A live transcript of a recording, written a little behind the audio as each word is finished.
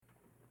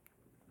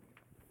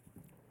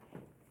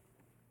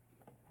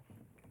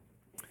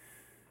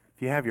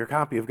If you have your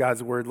copy of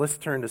God's Word, let's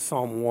turn to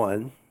Psalm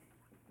 1.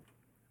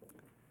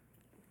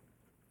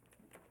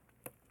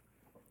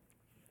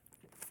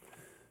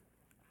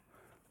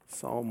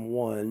 Psalm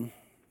 1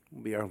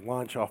 will be our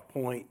launch-off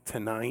point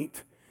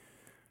tonight.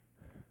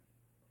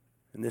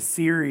 In this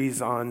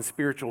series on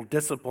spiritual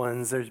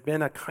disciplines, there's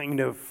been a kind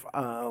of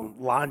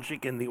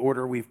logic in the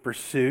order we've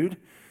pursued.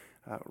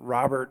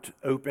 Robert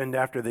opened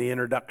after the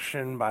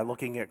introduction by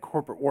looking at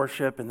corporate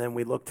worship, and then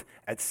we looked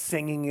at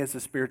singing as a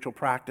spiritual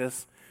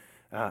practice,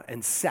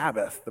 and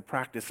Sabbath, the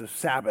practice of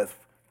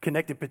Sabbath,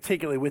 connected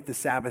particularly with the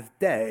Sabbath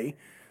day,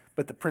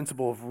 but the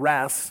principle of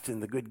rest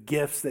and the good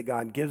gifts that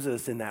God gives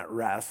us in that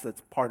rest,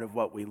 that's part of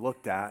what we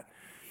looked at.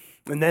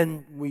 And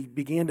then we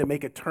began to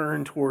make a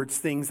turn towards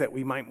things that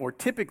we might more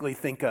typically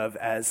think of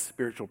as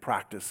spiritual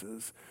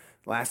practices.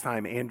 Last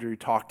time Andrew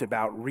talked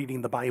about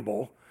reading the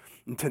Bible,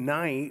 and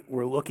tonight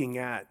we're looking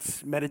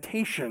at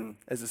meditation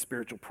as a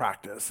spiritual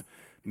practice,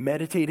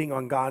 meditating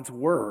on God's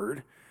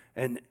Word,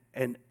 and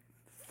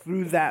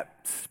through that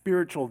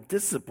spiritual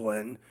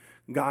discipline,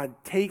 God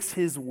takes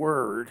His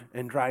Word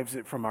and drives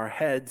it from our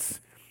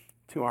heads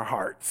to our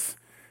hearts.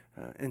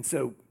 And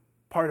so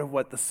part of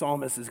what the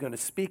psalmist is going to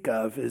speak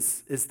of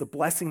is the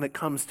blessing that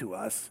comes to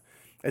us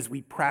as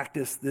we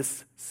practice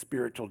this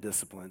spiritual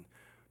discipline.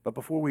 But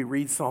before we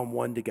read Psalm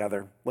 1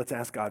 together, let's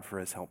ask God for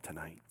His help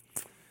tonight.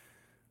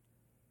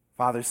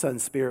 Father, Son,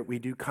 Spirit, we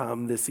do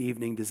come this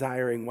evening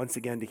desiring once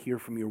again to hear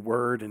from your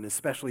word, and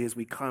especially as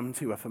we come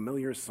to a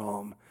familiar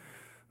psalm,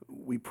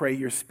 we pray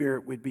your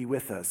Spirit would be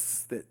with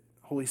us, that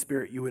Holy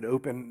Spirit, you would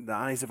open the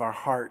eyes of our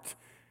heart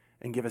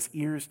and give us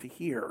ears to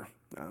hear.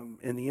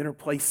 In the inner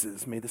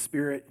places, may the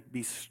Spirit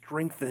be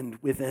strengthened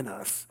within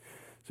us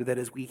so that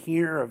as we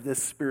hear of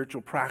this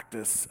spiritual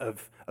practice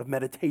of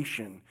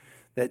meditation,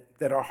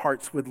 that our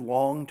hearts would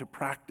long to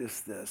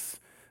practice this,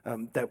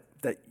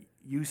 that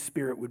you,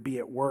 Spirit, would be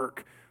at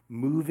work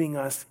moving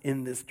us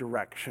in this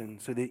direction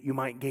so that you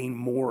might gain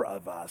more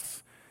of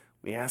us.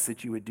 We ask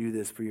that you would do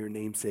this for your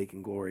name's sake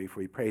and glory, for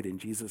we pray it in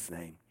Jesus'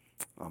 name.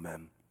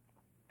 Amen.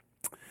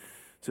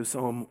 So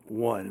Psalm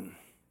 1.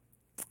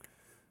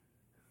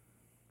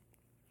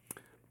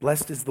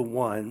 Blessed is the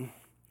one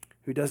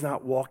who does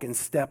not walk in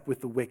step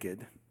with the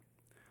wicked,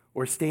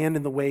 or stand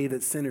in the way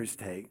that sinners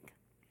take,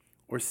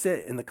 or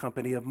sit in the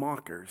company of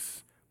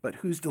mockers, but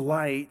whose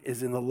delight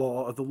is in the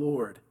law of the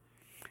Lord,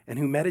 and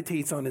who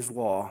meditates on his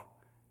law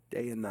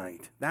day and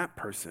night. That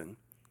person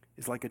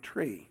is like a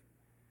tree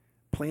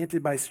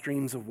planted by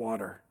streams of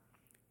water,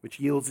 which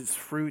yields its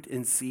fruit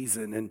in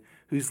season, and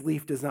whose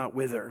leaf does not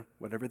wither.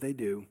 Whatever they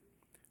do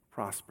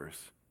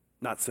prospers.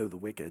 Not so the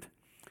wicked.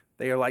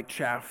 They are like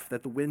chaff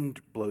that the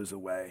wind blows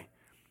away.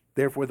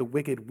 Therefore the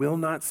wicked will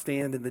not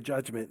stand in the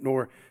judgment,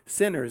 nor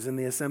sinners in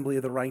the assembly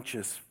of the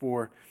righteous.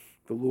 For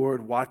the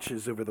Lord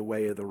watches over the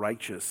way of the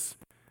righteous,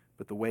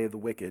 but the way of the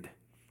wicked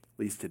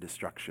leads to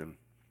destruction.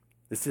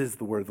 This is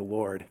the word of the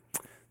Lord.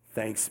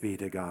 Thanks be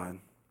to God.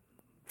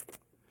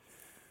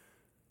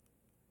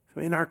 So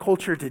in our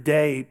culture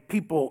today,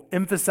 people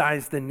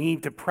emphasize the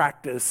need to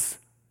practice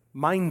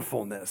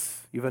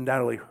mindfulness. You've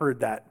undoubtedly heard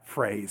that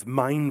phrase,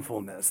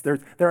 mindfulness. There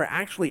are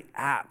actually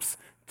apps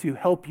to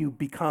help you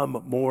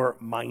become more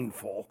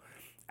mindful.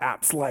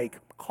 Apps like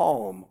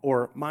Calm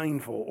or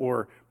Mindful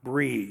or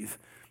Breathe.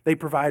 They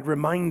provide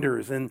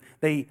reminders and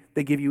they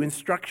give you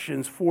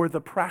instructions for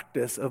the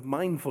practice of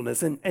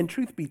mindfulness. And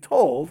truth be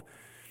told,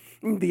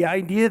 the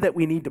idea that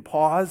we need to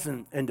pause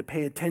and to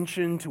pay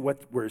attention to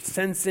what we're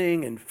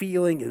sensing and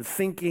feeling and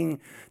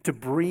thinking, to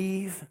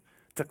breathe,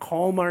 to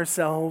calm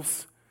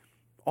ourselves,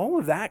 all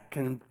of that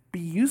can be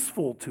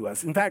useful to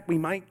us. In fact, we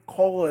might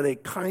call it a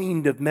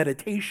kind of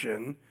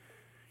meditation,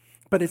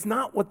 but it's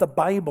not what the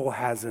Bible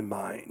has in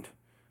mind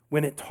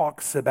when it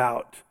talks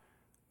about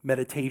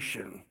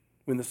meditation,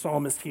 when the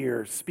psalmist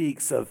here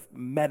speaks of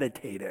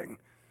meditating.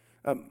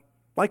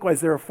 Likewise,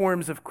 there are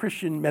forms of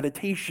Christian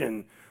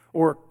meditation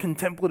or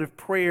contemplative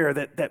prayer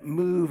that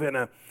move in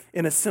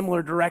a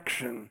similar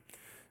direction.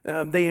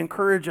 They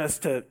encourage us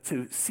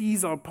to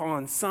seize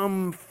upon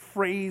some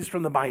phrase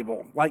from the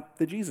Bible, like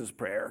the Jesus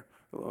prayer.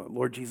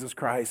 Lord Jesus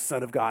Christ,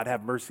 Son of God,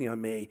 have mercy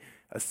on me,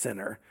 a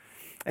sinner.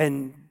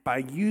 And by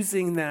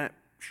using that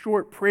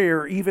short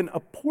prayer, even a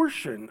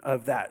portion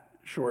of that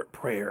short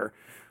prayer,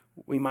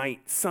 we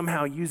might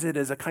somehow use it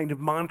as a kind of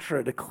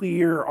mantra to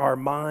clear our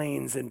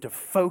minds and to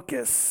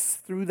focus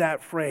through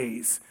that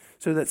phrase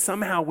so that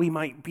somehow we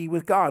might be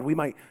with God. We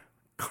might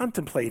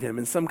contemplate Him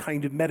in some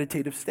kind of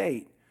meditative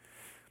state.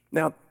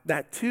 Now,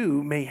 that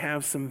too may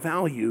have some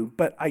value,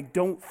 but I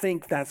don't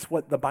think that's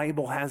what the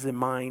Bible has in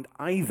mind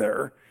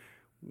either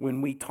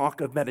when we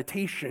talk of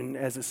meditation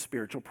as a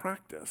spiritual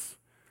practice.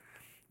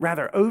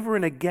 Rather, over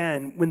and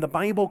again, when the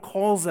Bible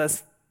calls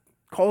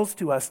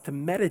to us to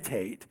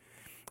meditate,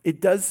 it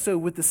does so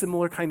with the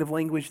similar kind of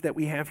language that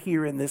we have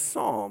here in this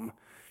psalm.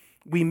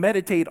 We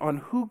meditate on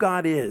who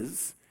God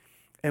is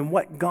and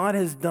what God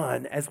has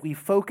done as we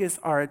focus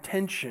our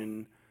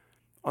attention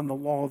on the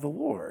law of the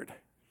Lord.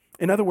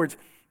 In other words,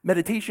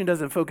 meditation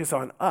doesn't focus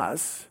on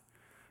us,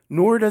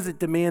 nor does it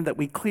demand that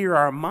we clear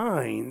our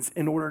minds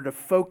in order to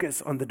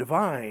focus on the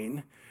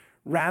divine.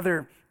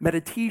 Rather,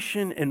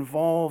 meditation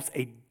involves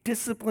a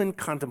disciplined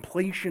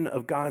contemplation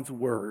of God's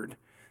word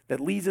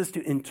that leads us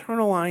to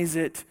internalize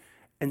it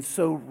and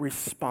so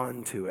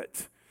respond to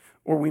it.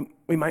 Or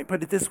we might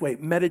put it this way: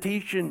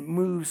 meditation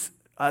moves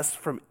us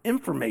from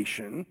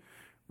information,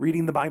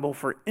 reading the Bible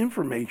for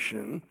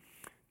information,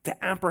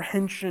 to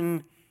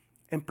apprehension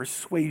and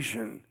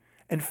persuasion,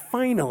 and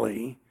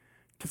finally,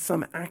 to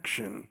some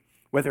action,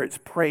 whether it's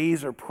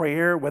praise or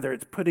prayer, whether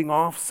it's putting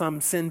off some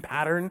sin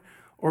pattern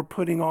or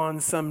putting on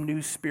some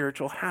new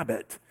spiritual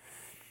habit.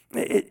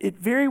 It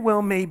very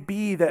well may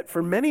be that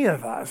for many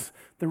of us,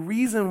 the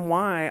reason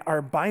why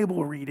our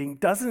Bible reading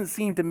doesn't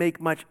seem to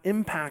make much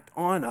impact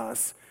on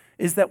us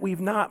is that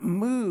we've not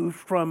moved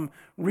from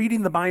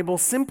reading the Bible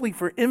simply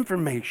for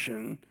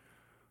information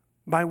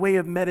by way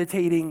of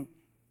meditating,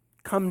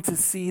 come to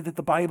see that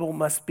the Bible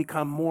must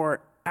become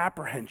more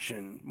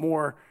apprehension,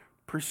 more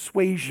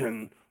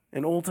persuasion,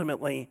 and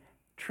ultimately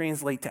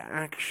translate to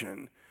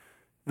action.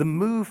 The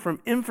move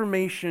from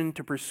information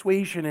to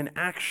persuasion and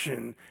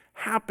action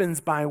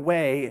happens by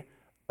way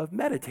of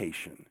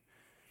meditation.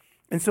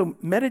 And so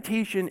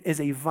meditation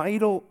is a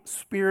vital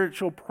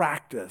spiritual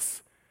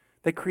practice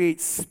that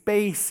creates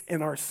space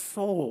in our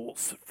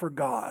souls for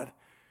God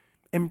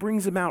and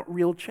brings about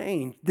real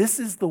change. This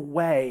is the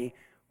way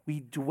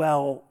we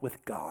dwell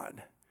with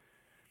God.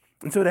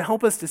 And so to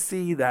help us to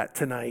see that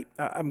tonight,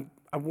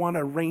 I want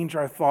to arrange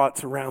our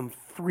thoughts around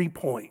 3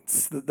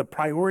 points: the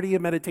priority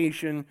of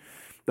meditation,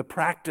 the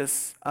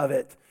practice of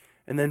it,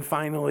 and then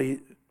finally,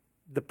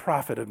 the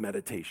profit of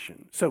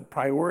meditation. So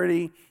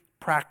priority,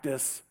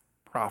 practice,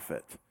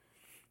 profit.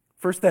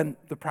 First then,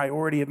 the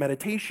priority of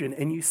meditation,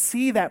 and you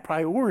see that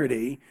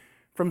priority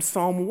from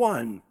Psalm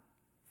 1.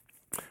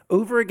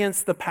 Over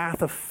against the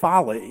path of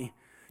folly,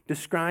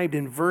 described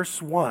in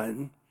verse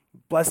 1,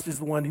 blessed is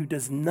the one who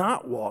does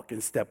not walk in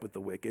step with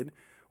the wicked,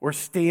 or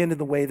stand in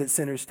the way that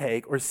sinners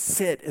take, or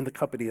sit in the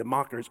company of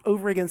mockers.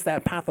 Over against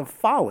that path of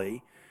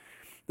folly,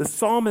 the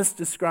psalmist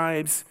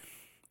describes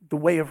the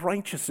way of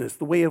righteousness,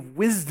 the way of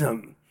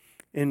wisdom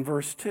in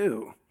verse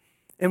 2.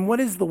 And what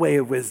is the way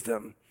of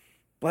wisdom?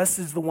 Blessed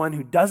is the one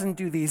who doesn't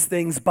do these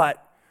things,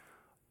 but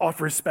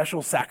offers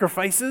special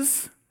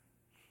sacrifices,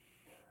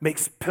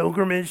 makes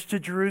pilgrimage to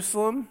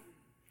Jerusalem,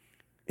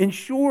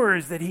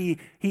 ensures that he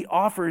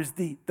offers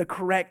the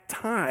correct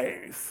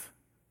tithes.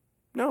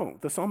 No,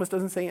 the psalmist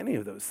doesn't say any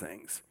of those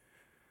things.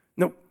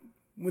 No,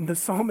 when the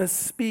psalmist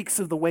speaks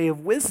of the way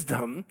of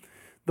wisdom,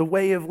 the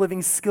way of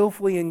living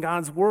skillfully in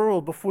God's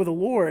world before the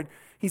Lord,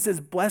 he says,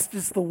 blessed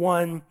is the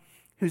one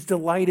whose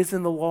delight is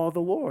in the law of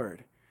the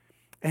Lord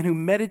and who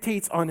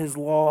meditates on his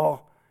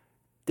law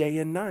day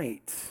and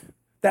night.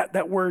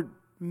 That word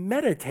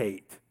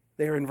meditate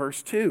there in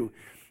verse 2,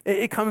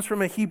 it comes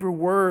from a Hebrew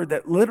word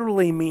that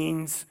literally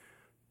means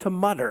to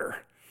mutter.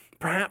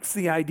 Perhaps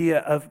the idea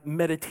of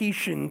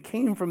meditation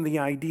came from the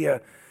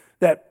idea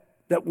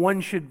that one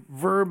should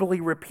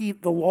verbally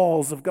repeat the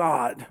laws of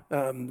God,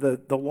 the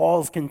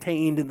laws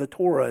contained in the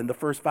Torah in the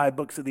first 5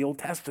 books of the Old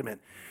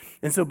Testament.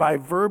 And so by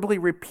verbally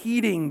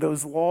repeating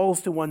those laws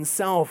to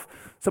oneself,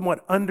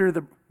 somewhat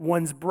under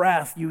one's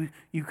breath,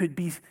 you could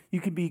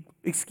be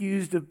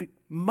excused of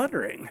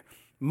muttering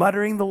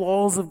the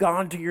laws of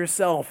God to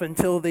yourself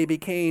until they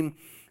became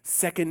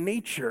second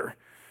nature.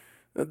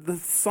 The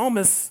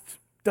psalmist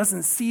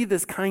doesn't see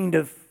this kind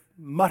of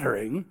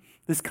muttering,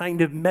 this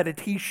kind of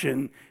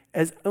meditation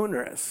as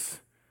onerous.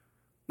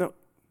 No,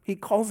 he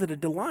calls it a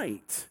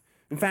delight.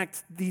 In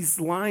fact, these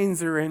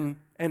lines are in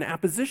an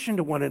apposition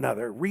to one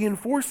another,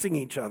 reinforcing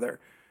each other.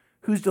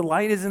 Whose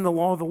delight is in the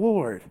law of the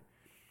Lord,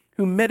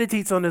 who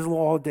meditates on his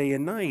law day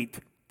and night.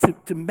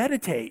 To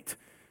meditate,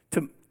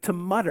 to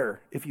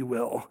mutter, if you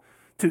will,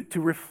 to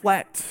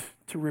reflect,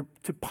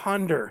 to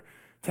ponder,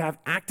 to have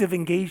active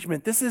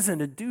engagement. This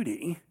isn't a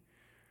duty.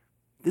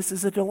 This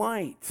is a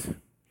delight.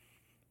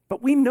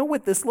 But we know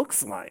what this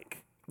looks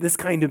like, this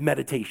kind of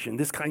meditation,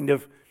 this kind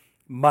of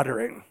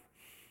muttering.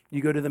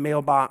 You go to the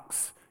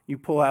mailbox, you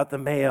pull out the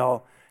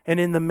mail, and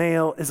in the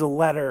mail is a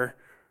letter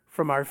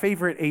from our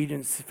favorite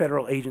agency,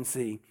 federal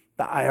agency,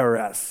 the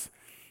IRS.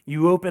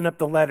 You open up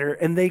the letter,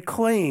 and they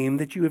claim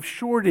that you have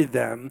shorted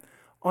them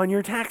on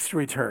your tax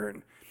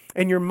return.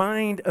 And your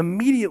mind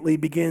immediately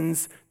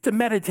begins to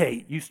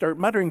meditate. You start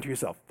muttering to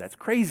yourself, that's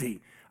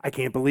crazy. I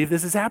can't believe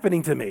this is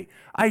happening to me.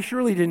 I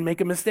surely didn't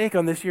make a mistake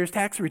on this year's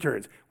tax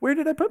returns. Where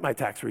did I put my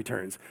tax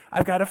returns?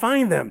 I've got to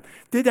find them.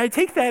 Did I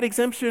take that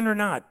exemption or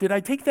not? Did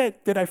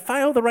I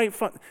file the right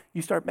fund?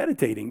 You start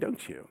meditating,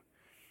 don't you?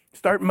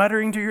 Start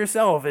muttering to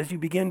yourself as you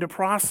begin to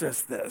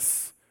process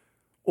this.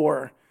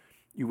 Or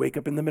you wake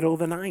up in the middle of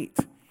the night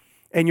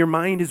and your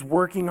mind is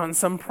working on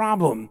some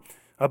problem,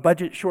 a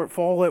budget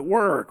shortfall at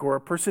work or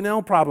a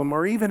personnel problem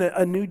or even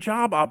a new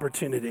job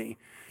opportunity.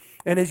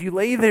 And as you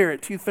lay there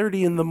at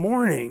 2:30 in the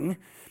morning,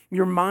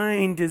 your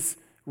mind is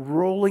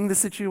rolling the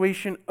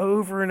situation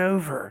over and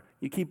over.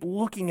 You keep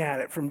looking at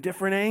it from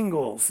different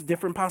angles,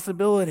 different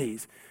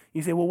possibilities.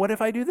 You say, well, what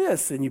if I do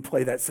this? And you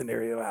play that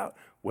scenario out.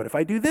 what if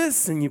I do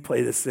this? And you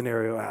play this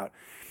scenario out.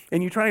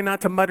 And you try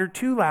not to mutter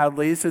too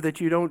loudly so that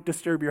you don't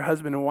disturb your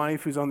husband and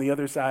wife who's on the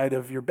other side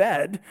of your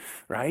bed,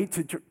 right?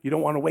 You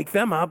don't want to wake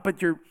them up,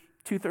 but you're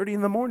 2:30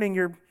 in the morning,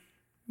 you're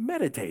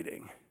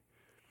meditating.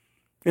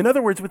 In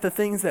other words, with the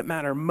things that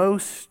matter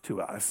most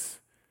to us,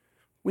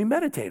 we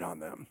meditate on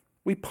them.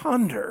 We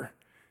ponder,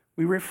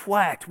 we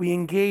reflect, we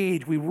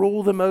engage, we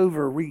roll them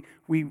over, we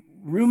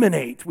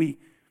ruminate, we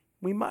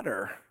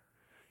mutter.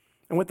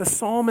 And what the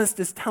psalmist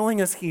is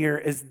telling us here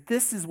is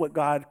this is what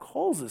God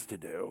calls us to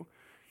do.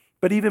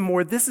 But even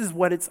more, this is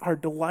what it's our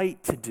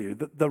delight to do.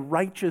 The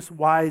righteous,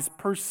 wise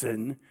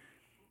person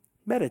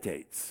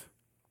meditates.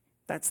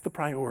 That's the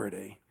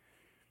priority.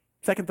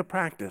 Second, the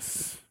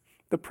practice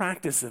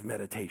of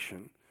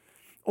meditation.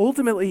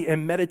 Ultimately,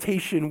 in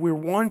meditation, we're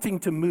wanting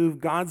to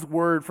move God's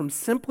word from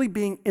simply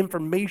being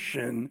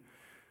information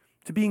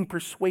to being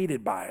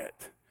persuaded by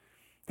it,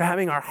 to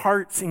having our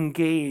hearts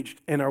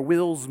engaged and our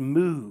wills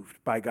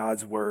moved by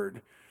God's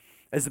word.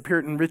 As the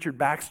Puritan Richard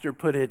Baxter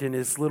put it in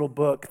his little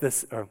book,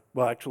 it's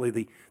actually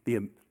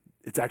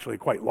a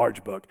quite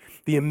large book,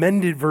 the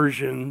amended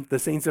version, The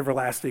Saints'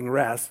 Everlasting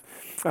Rest,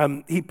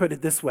 he put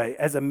it this way: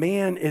 as a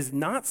man is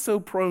not so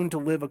prone to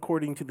live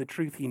according to the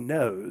truth he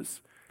knows,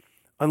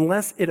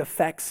 unless it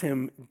affects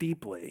him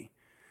deeply,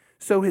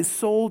 so his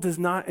soul does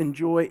not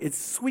enjoy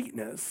its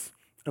sweetness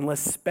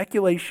unless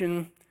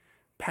speculation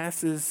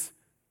passes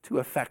to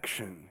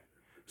affection.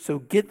 So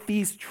get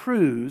these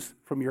truths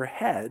from your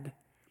head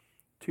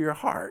to your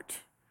heart.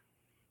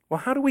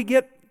 Well, how do we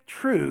get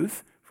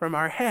truth from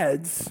our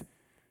heads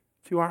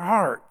to our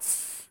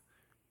hearts?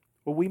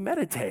 Well, we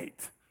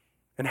meditate.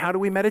 And how do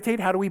we meditate?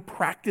 How do we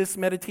practice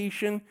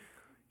meditation?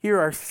 Here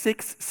are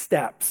 6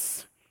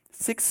 steps.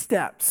 6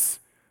 steps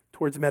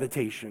towards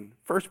meditation.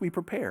 First, we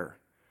prepare.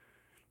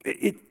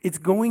 It's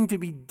going to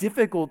be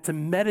difficult to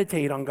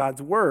meditate on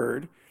God's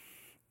word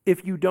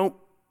if you don't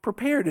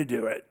prepare to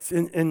do it.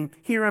 And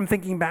here I'm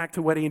thinking back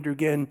to what Andrew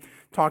Ginn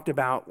talked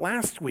about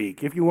last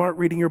week. If you aren't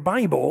reading your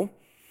Bible,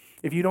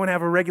 if you don't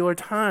have a regular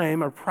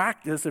time or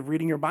practice of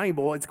reading your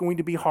Bible, it's going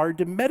to be hard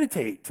to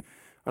meditate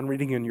on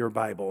reading in your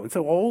Bible. And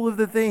so all of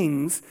the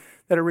things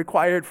that are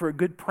required for a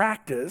good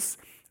practice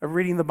of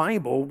reading the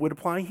Bible would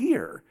apply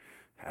here.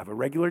 Have a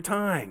regular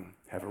time,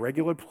 have a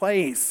regular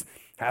place,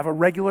 have a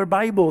regular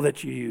Bible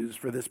that you use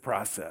for this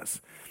process.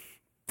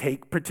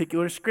 Take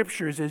particular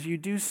scriptures as you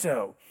do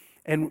so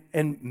and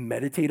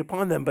meditate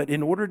upon them. But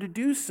in order to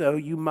do so,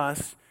 you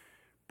must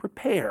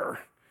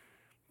prepare.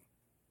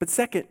 But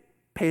second,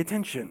 pay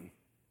attention.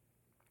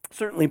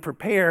 Certainly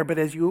prepare, but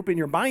as you open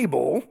your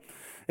Bible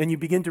and you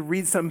begin to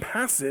read some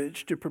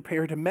passage to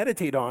prepare to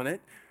meditate on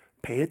it,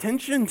 pay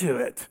attention to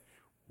it.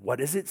 What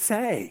does it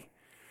say?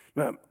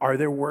 Are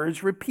there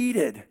words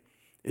repeated?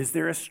 Is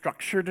there a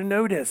structure to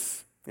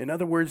notice? In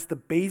other words, the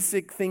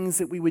basic things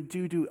that we would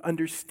do to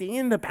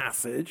understand a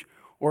passage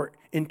or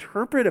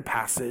interpret a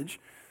passage,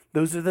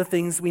 those are the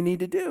things we need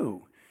to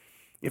do.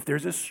 If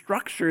there's a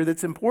structure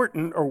that's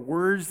important or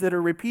words that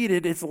are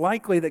repeated, it's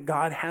likely that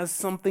God has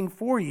something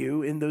for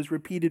you in those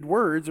repeated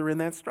words or in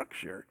that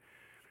structure.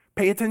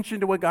 Pay attention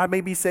to what God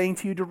may be saying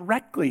to you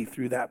directly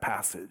through that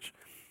passage.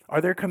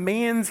 Are there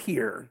commands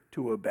here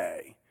to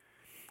obey?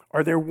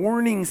 Are there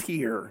warnings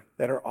here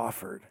that are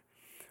offered?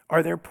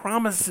 Are there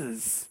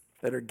promises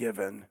that are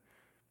given?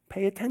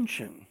 Pay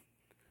attention.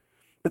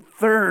 But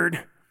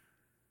third,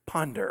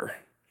 ponder.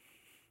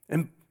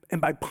 And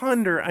by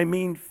ponder, I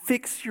mean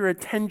fix your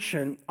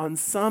attention on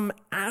some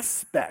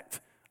aspect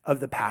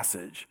of the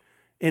passage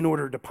in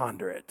order to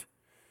ponder it.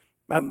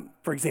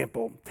 For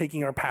example,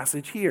 taking our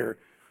passage here,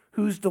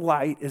 whose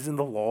delight is in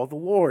the law of the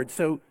Lord?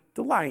 So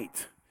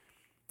delight.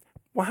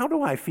 Well, how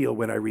do I feel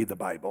when I read the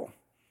Bible?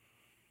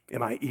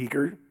 Am I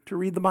eager to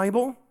read the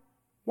Bible?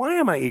 Why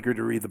am I eager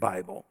to read the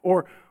Bible?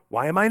 Or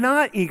why am I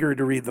not eager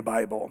to read the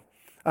Bible?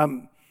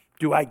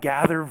 Do I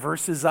gather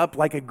verses up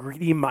like a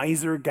greedy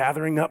miser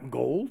gathering up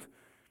gold?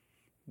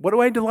 What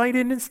do I delight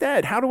in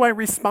instead? How do I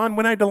respond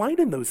when I delight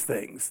in those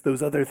things,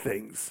 those other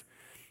things?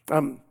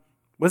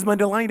 Was my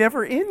delight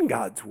ever in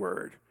God's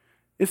word?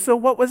 If so,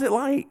 what was it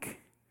like?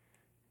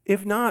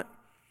 If not,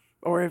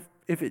 or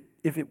if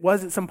it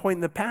was at some point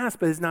in the past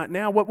but is not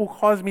now, what will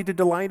cause me to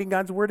delight in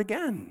God's word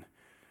again?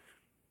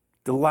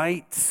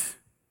 Delight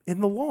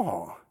in the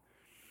law,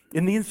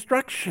 in the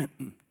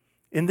instruction,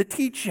 in the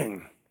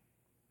teaching.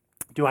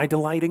 Do I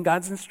delight in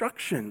God's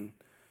instruction,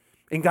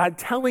 in God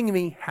telling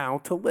me how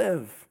to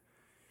live?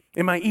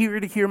 Am I eager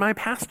to hear my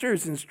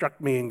pastors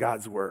instruct me in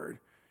God's word?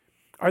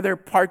 Are there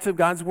parts of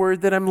God's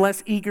word that I'm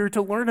less eager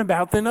to learn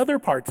about than other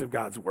parts of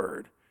God's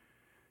word?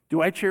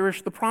 Do I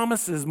cherish the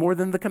promises more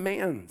than the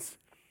commands?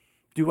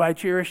 Do I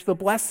cherish the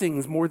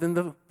blessings more than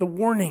the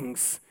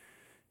warnings?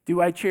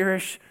 Do I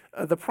cherish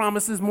the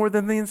promises more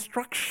than the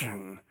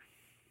instruction?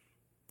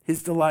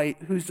 Whose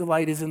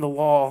delight is in the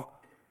law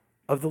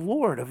of the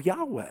Lord, of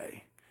Yahweh?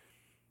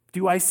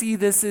 Do I see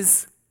this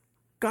as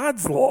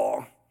God's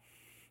law?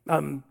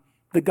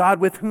 The God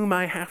with whom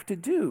I have to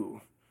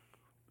do?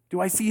 Do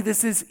I see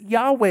this as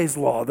Yahweh's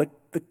law?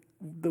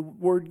 The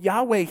word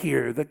Yahweh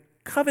here, the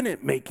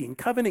covenant-making,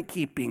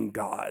 covenant-keeping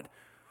God?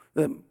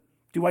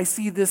 Do I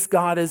see this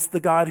God as the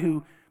God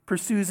who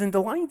pursues and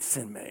delights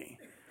in me?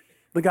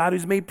 The God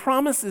who's made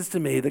promises to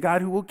me, the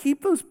God who will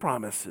keep those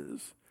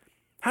promises?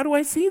 How do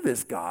I see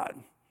this God?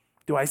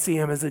 Do I see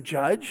him as a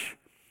judge,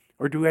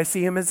 or do I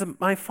see him as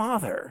my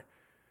father?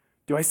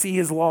 Do I see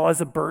his law as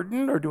a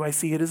burden, or do I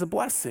see it as a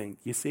blessing?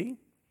 You see?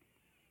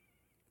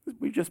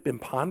 We've just been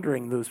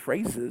pondering those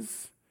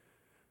phrases.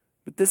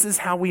 But this is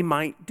how we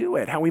might do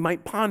it, how we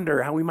might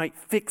ponder, how we might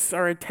fix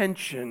our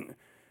attention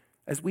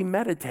as we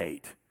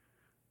meditate.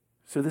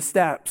 So the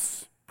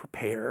steps: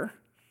 prepare,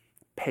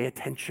 pay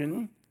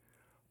attention,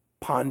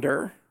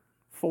 ponder.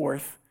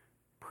 Fourth,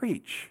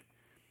 preach.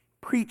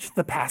 Preach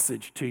the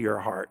passage to your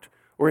heart.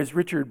 Or as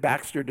Richard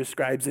Baxter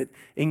describes it,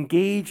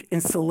 engage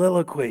in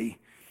soliloquy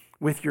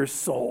with your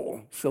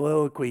soul.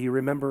 Soliloquy, you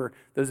remember,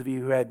 those of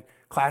you who had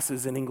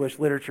classes in English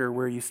literature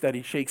where you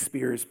studied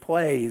Shakespeare's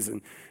plays,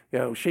 and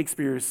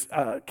Shakespeare's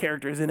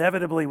characters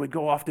inevitably would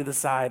go off to the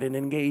side and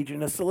engage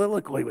in a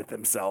soliloquy with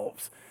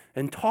themselves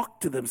and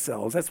talk to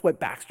themselves. That's what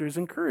Baxter is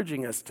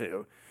encouraging us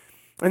to.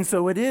 And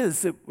so it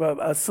is,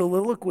 a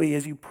soliloquy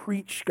as you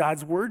preach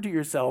God's word to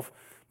yourself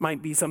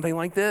might be something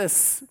like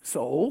this: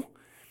 soul,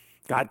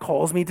 God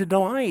calls me to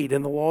delight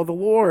in the law of the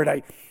Lord.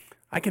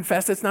 I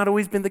confess it's not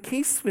always been the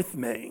case with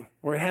me,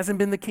 or it hasn't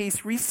been the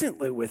case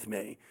recently with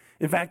me.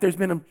 In fact, there's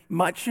been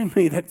much in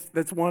me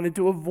that's wanted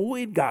to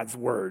avoid God's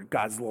word,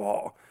 God's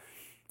law.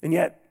 And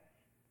yet,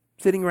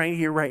 sitting right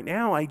here, right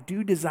now, I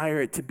do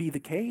desire it to be the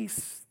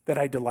case that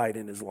I delight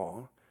in his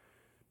law.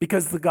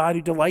 Because the God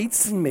who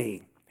delights in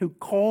me, who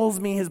calls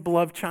me his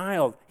beloved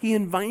child, he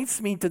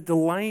invites me to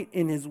delight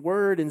in his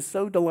word and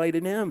so delight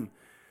in him.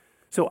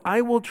 So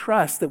I will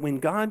trust that when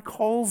God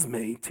calls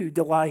me to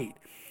delight,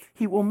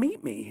 he will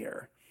meet me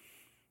here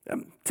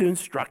to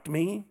instruct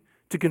me,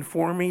 to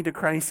conform me to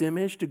Christ's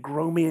image, to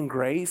grow me in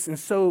grace, and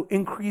so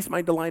increase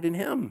my delight in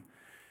him.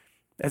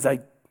 As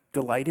I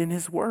delight in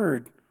his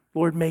word,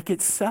 Lord, make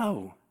it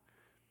so.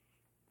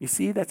 You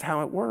see, that's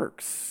how it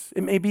works.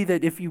 It may be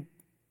that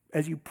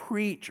as you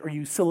preach or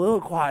you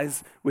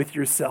soliloquize with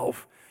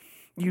yourself,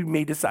 you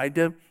may decide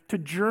to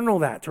journal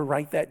that, to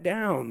write that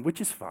down,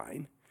 which is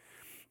fine.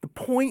 The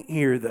point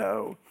here,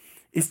 though,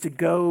 is to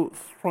go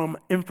from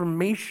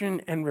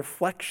information and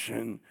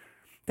reflection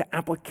to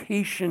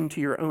application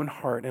to your own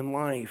heart and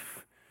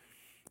life.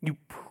 You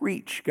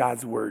preach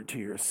God's word to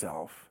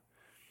yourself.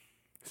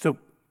 So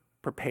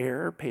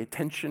prepare, pay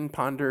attention,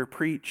 ponder,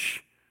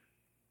 preach.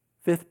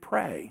 Fifth,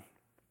 pray.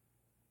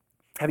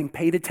 Having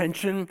paid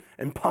attention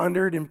and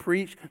pondered and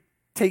preached,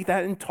 take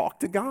that and talk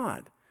to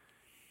God.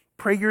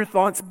 Pray your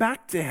thoughts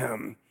back to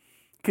him.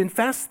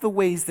 Confess the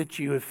ways that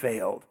you have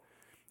failed.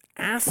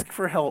 Ask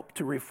for help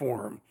to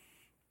reform.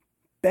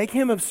 Beg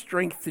him of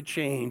strength to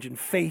change and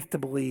faith to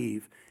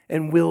believe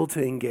and will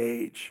to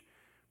engage.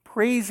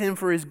 Praise him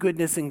for his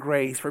goodness and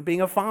grace, for being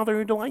a father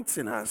who delights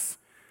in us,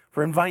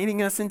 for inviting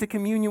us into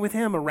communion with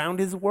him around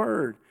his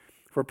word,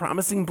 for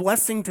promising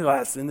blessing to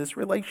us in this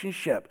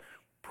relationship.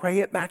 Pray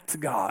it back to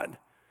God.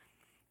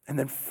 And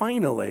then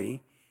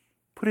finally,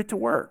 put it to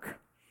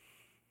work.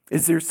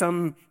 Is there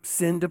some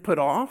sin to put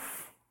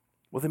off?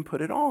 Well, then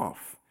put it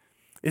off.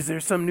 Is there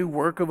some new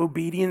work of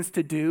obedience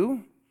to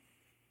do?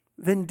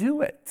 Then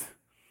do it.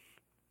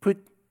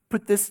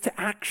 Put this to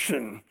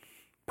action.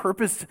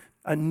 Purpose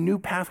a new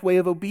pathway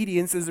of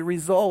obedience as a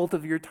result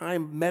of your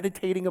time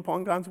meditating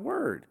upon God's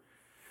word.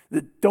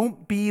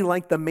 Don't be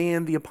like the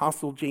man the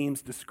Apostle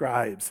James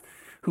describes,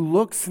 who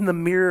looks in the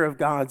mirror of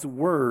God's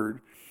word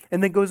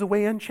and then goes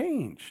away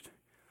unchanged.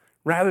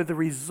 Rather, the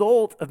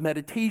result of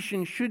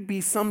meditation should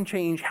be some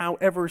change,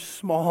 however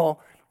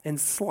small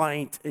and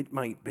slight it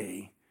might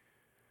be.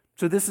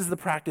 So this is the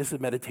practice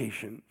of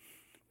meditation.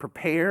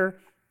 Prepare,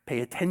 pay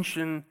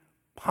attention,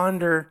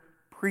 ponder,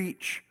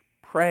 preach,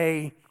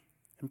 pray,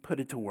 and put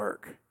it to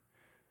work.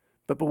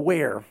 But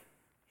beware,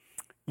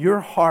 your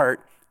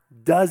heart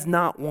does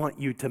not want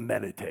you to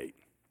meditate.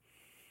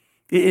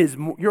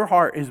 Your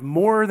heart is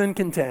more than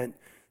content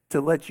to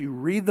let you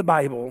read the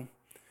Bible,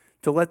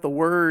 to let the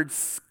words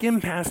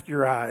skim past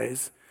your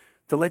eyes,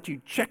 to let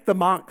you check the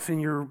box in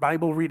your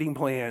Bible reading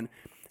plan,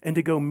 and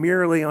to go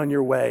merely on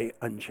your way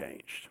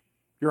unchanged.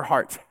 Your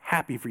heart's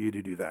happy for you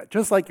to do that.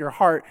 Just like your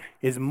heart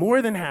is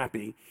more than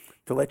happy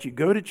to let you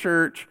go to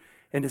church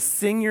and to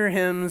sing your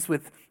hymns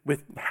with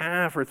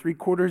half or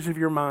three-quarters of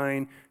your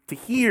mind, to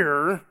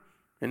hear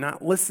and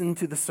not listen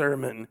to the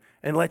sermon,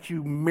 and let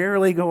you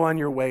merely go on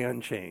your way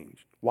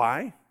unchanged.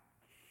 Why?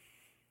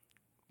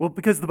 Well,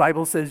 because the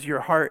Bible says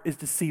your heart is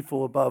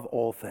deceitful above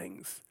all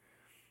things.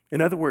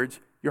 In other words,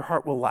 your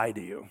heart will lie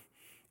to you.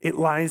 It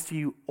lies to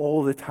you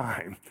all the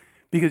time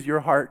because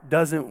your heart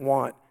doesn't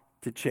want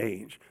to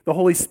change. The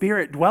Holy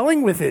Spirit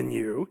dwelling within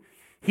you,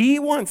 he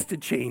wants to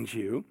change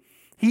you.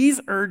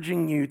 He's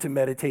urging you to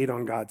meditate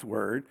on God's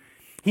word.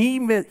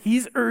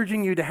 He's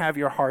urging you to have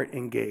your heart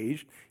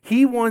engaged.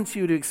 He wants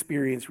you to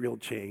experience real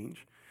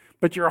change.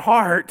 But your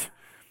heart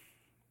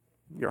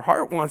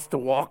wants to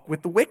walk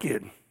with the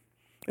wicked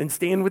and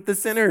stand with the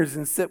sinners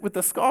and sit with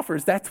the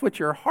scoffers. That's what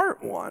your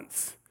heart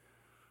wants.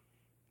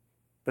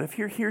 But if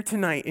you're here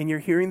tonight and you're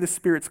hearing the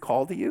Spirit's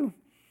call to you,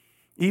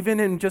 even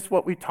in just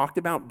what we talked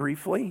about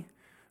briefly,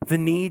 the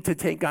need to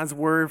take God's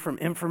word from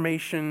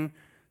information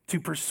to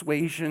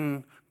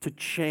persuasion to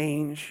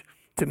change,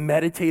 to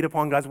meditate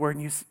upon God's word,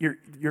 and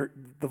you're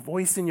the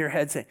voice in your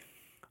head saying,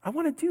 I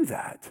want to do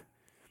that.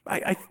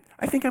 I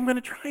think I'm going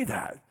to try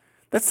that.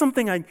 That's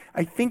something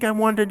I think I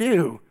want to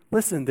do.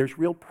 Listen, there's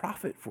real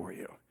profit for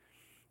you.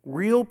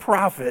 Real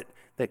profit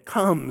that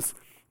comes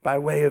by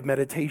way of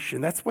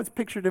meditation. That's what's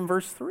pictured in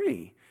verse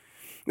 3.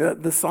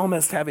 The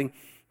psalmist, having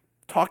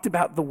talked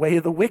about the way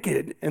of the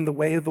wicked and the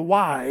way of the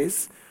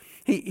wise,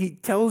 he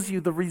tells you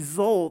the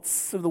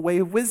results of the way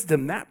of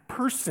wisdom. That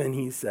person,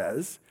 he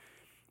says,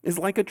 is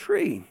like a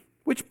tree.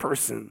 Which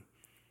person?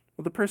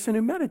 Well, the person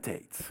who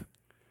meditates.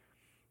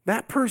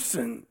 That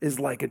person is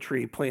like a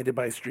tree planted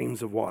by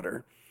streams of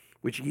water,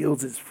 which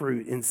yields its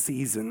fruit in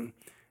season,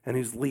 and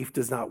whose leaf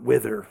does not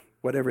wither.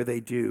 Whatever they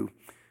do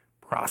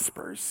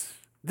prospers.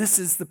 This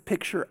is the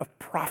picture of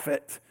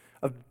profit,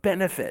 of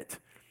benefit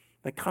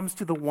that comes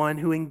to the one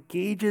who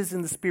engages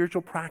in the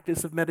spiritual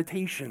practice of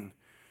meditation.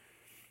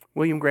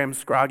 William Graham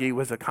Scroggie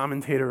was a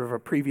commentator of a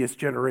previous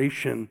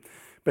generation,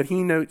 but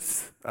he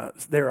notes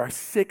there are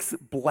 6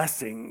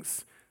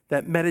 blessings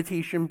that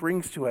meditation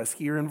brings to us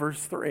here in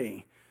verse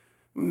 3.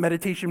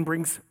 Meditation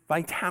brings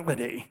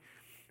vitality.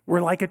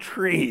 We're like a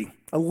tree,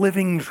 a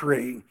living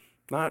tree,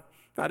 not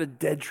a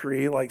dead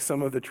tree like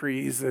some of the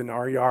trees in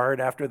our yard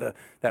after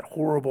that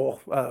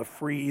horrible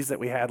freeze that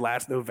we had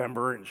last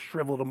November and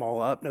shriveled them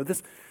all up. No,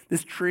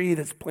 this tree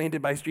that's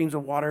planted by streams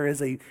of water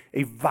is a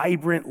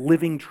vibrant,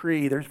 living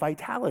tree. There's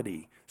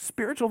vitality,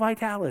 spiritual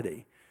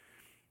vitality.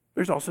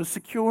 There's also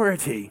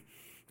security.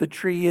 The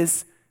tree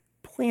is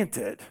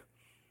planted.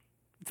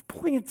 It's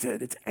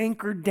planted. It's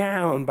anchored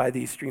down by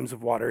these streams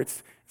of water.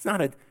 It's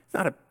not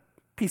a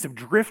piece of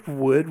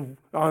driftwood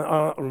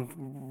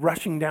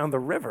rushing down the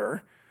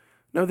river.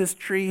 No, this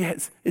tree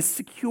is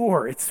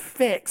secure, it's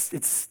fixed,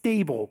 it's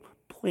stable,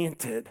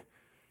 planted.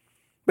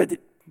 But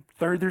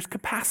third, there's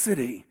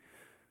capacity.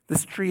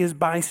 This tree is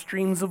by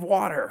streams of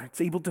water.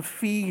 It's able to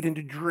feed and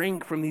to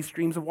drink from these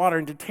streams of water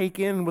and to take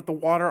in what the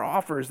water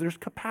offers. There's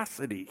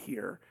capacity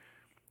here.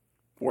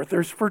 Fourth,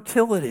 there's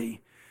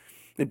fertility.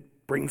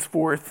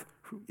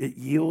 It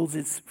yields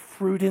its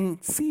fruit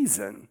in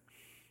season.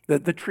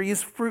 The tree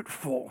is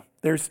fruitful.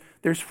 There's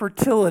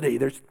fertility.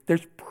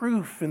 There's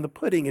proof in the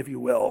pudding, if you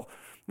will.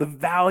 The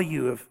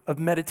value of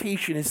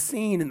meditation is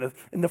seen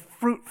in the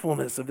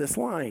fruitfulness of this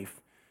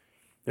life.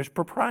 There's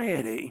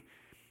propriety.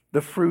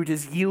 The fruit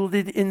is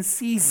yielded in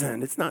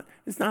season. It's not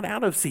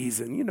out of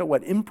season. You know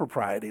what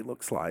impropriety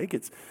looks like.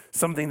 It's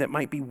something that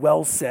might be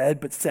well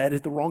said, but said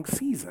at the wrong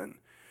season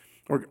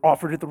or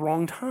offered at the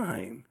wrong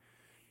time.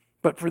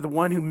 But for the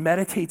one who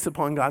meditates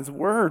upon God's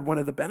word, one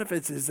of the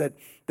benefits is that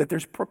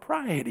there's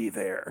propriety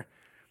there.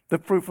 The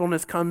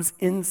fruitfulness comes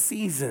in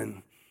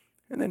season.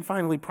 And then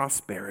finally,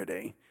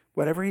 prosperity.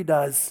 Whatever he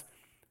does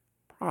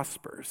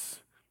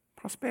prospers.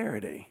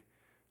 Prosperity.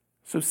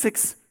 So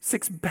six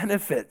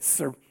benefits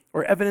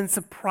or evidence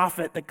of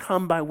profit that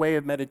come by way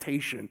of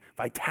meditation.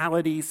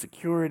 Vitality,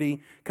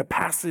 security,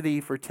 capacity,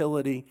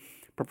 fertility,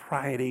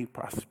 propriety,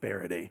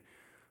 prosperity.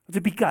 To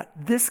be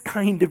this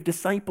kind of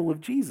disciple of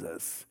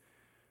Jesus,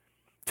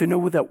 to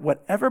know that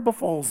whatever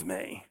befalls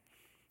me,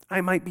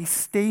 I might be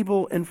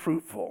stable and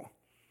fruitful.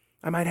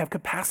 I might have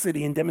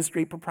capacity and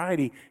demonstrate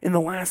propriety in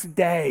the last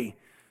day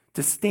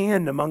to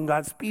stand among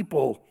God's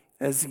people.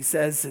 As he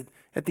says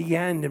at the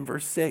end in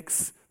verse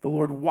 6, the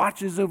Lord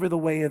watches over the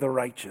way of the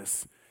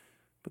righteous,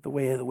 but the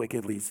way of the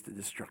wicked leads to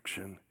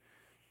destruction.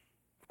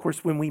 Of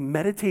course, when we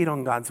meditate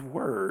on God's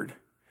word,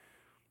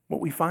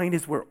 what we find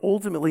is we're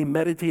ultimately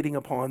meditating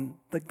upon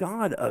the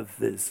God of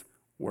this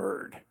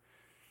word.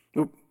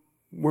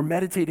 We're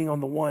meditating on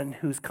the one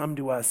who's come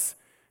to us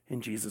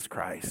in Jesus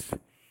Christ.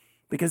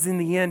 Because in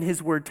the end,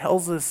 his word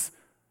tells us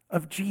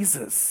of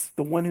Jesus,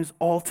 the one who's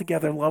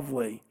altogether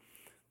lovely,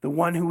 the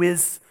one who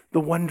is the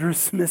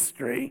wondrous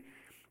mystery,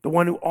 the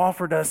one who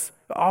offered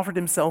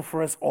himself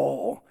for us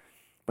all,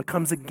 but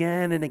comes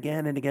again and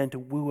again and again to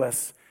woo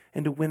us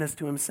and to win us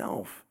to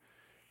himself.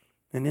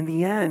 And in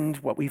the end,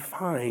 what we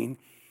find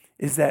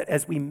is that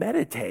as we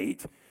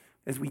meditate,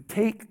 as we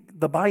take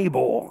the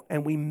Bible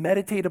and we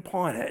meditate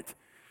upon it,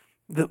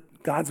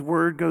 God's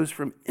word goes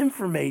from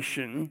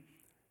information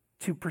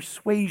to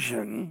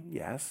persuasion,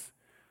 yes,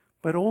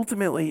 but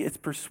ultimately it's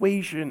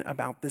persuasion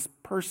about this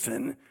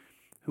person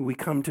who we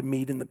come to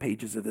meet in the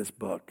pages of this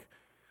book.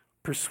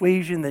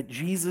 Persuasion that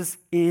Jesus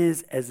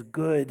is as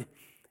good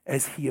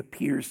as he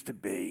appears to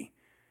be,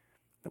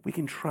 that we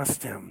can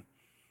trust him,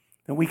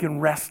 that we can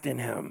rest in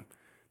him,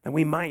 that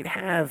we might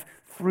have,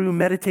 through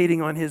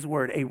meditating on his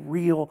word, a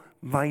real,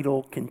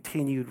 vital,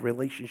 continued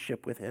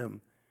relationship with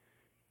him.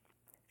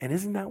 And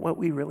isn't that what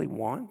we really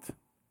want?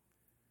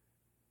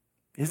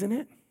 Isn't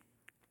it?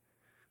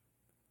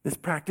 This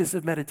practice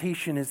of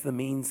meditation is the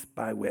means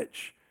by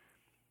which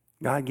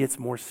God gets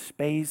more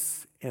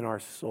space in our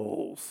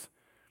souls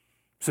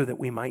so that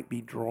we might be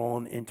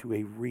drawn into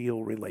a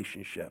real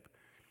relationship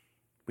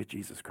with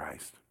Jesus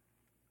Christ.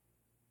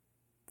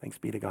 Thanks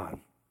be to God.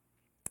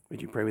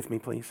 Would you pray with me,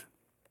 please?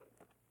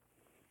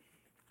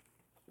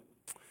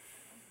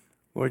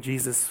 Lord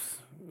Jesus,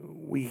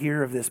 we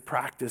hear of this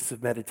practice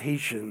of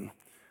meditation,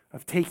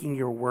 of taking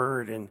your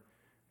word and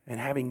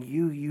having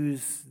you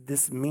use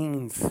this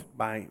means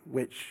by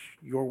which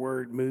your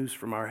word moves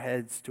from our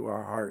heads to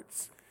our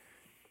hearts.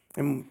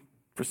 And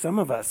for some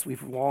of us,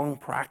 we've long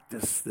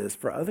practiced this.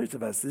 For others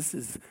of us, this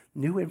is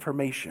new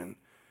information.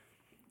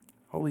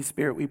 Holy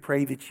Spirit, we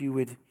pray that you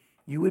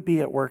would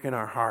be at work in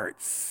our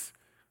hearts.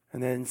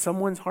 And then in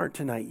someone's heart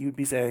tonight, you'd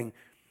be saying,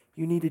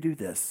 you need to do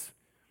this.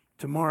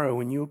 Tomorrow,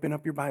 when you open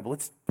up your Bible,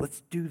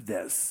 let's do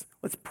this.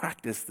 Let's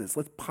practice this.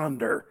 Let's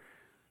ponder.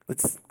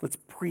 Let's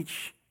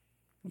preach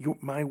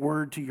my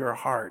word to your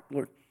heart,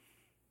 Lord,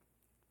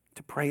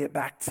 to pray it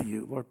back to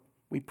you. Lord,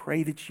 we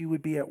pray that you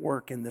would be at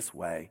work in this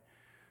way.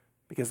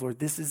 Because, Lord,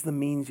 this is the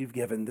means you've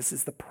given. This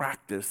is the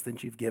practice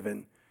that you've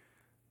given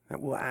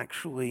that will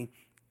actually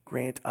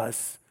grant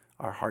us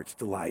our heart's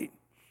delight,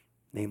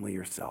 namely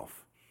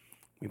yourself.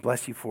 We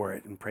bless you for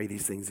it and pray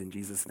these things in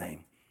Jesus'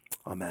 name.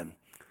 Amen.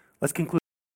 Let's conclude.